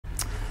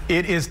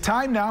It is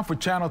time now for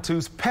Channel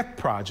 2's Pet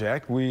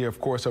Project. We,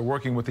 of course, are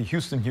working with the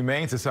Houston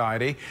Humane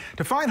Society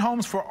to find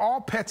homes for all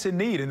pets in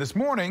need. And this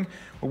morning,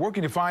 we're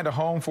working to find a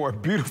home for a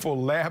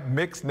beautiful lab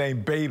mix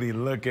named Bailey.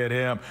 Look at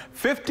him.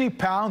 50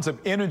 pounds of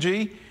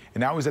energy.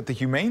 And now he's at the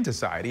Humane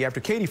Society after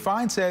Katie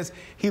Fine says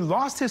he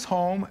lost his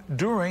home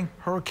during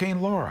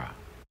Hurricane Laura.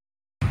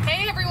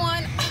 Hey,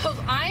 everyone.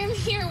 I am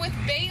here with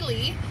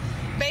Bailey.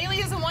 Bailey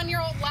is a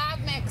one-year-old lab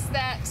mix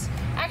that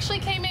actually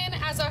came in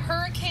as a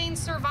hurricane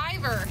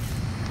survivor.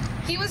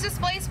 He was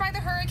displaced by the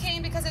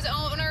hurricane because his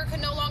owner could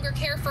no longer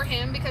care for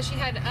him because she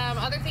had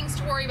other things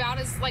to worry about,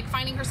 as like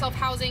finding herself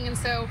housing, and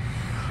so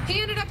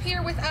he ended up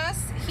here with us.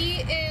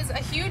 He is a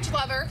huge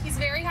lover. He's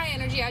very high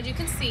energy, as you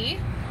can see,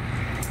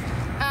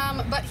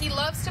 but he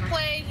loves to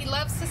play. He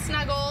loves to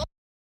snuggle.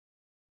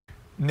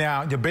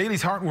 Now,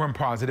 Bailey's heartworm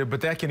positive, but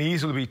that can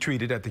easily be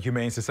treated at the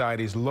Humane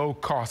Society's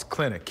low-cost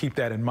clinic. Keep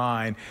that in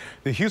mind.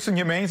 The Houston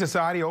Humane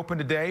Society opened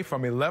today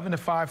from 11 to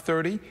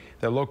 5:30.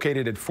 They're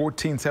located at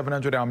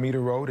 14700 Alameda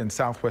Road in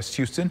Southwest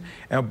Houston.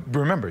 And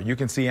remember, you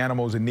can see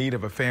animals in need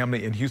of a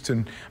family in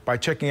Houston by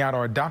checking out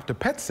our Adopt a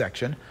Pet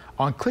section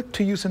on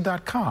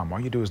click2houston.com.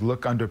 All you do is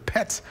look under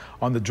Pets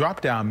on the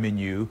drop-down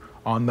menu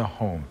on the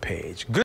home page.